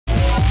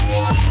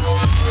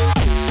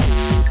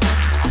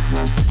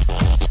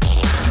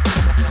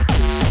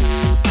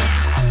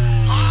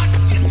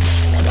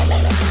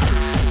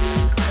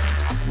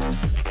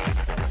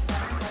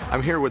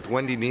I'm here with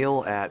Wendy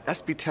Neal at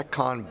SB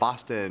TechCon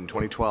Boston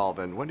 2012.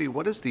 And Wendy,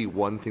 what is the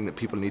one thing that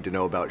people need to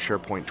know about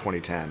SharePoint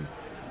 2010?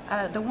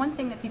 The one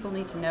thing that people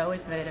need to know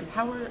is that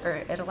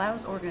it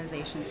allows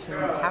organizations to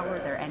empower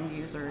their end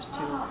users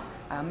to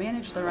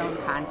manage their own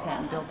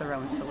content and build their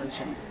own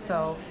solutions.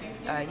 So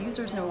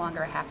users no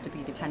longer have to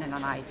be dependent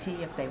on IT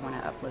if they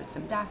want to upload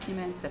some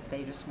documents, if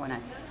they just want to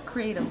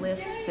create a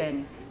list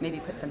and maybe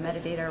put some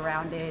metadata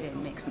around it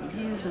and make some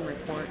views and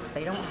reports.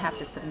 They don't have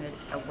to submit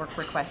a work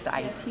request to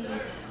IT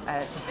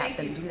to have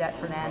them do that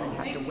for them and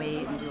have to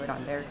wait and do it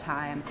on their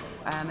time.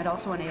 It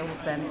also enables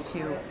them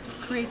to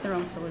create their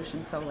own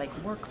solutions, so like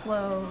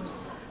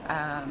workflows.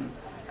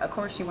 Of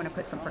course, you want to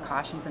put some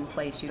precautions in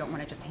place. You don't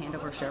want to just hand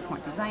over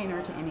SharePoint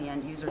Designer to any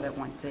end user that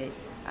wants it.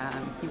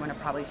 You want to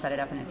probably set it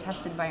up in a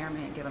test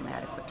environment, give them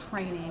adequate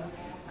training,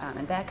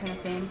 and that kind of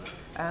thing.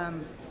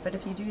 But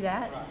if you do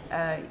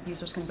that,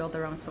 users can build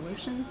their own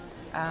solutions,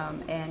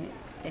 and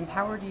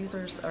empowered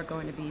users are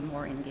going to be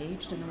more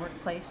engaged in the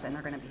workplace, and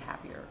they're going to be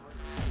happier.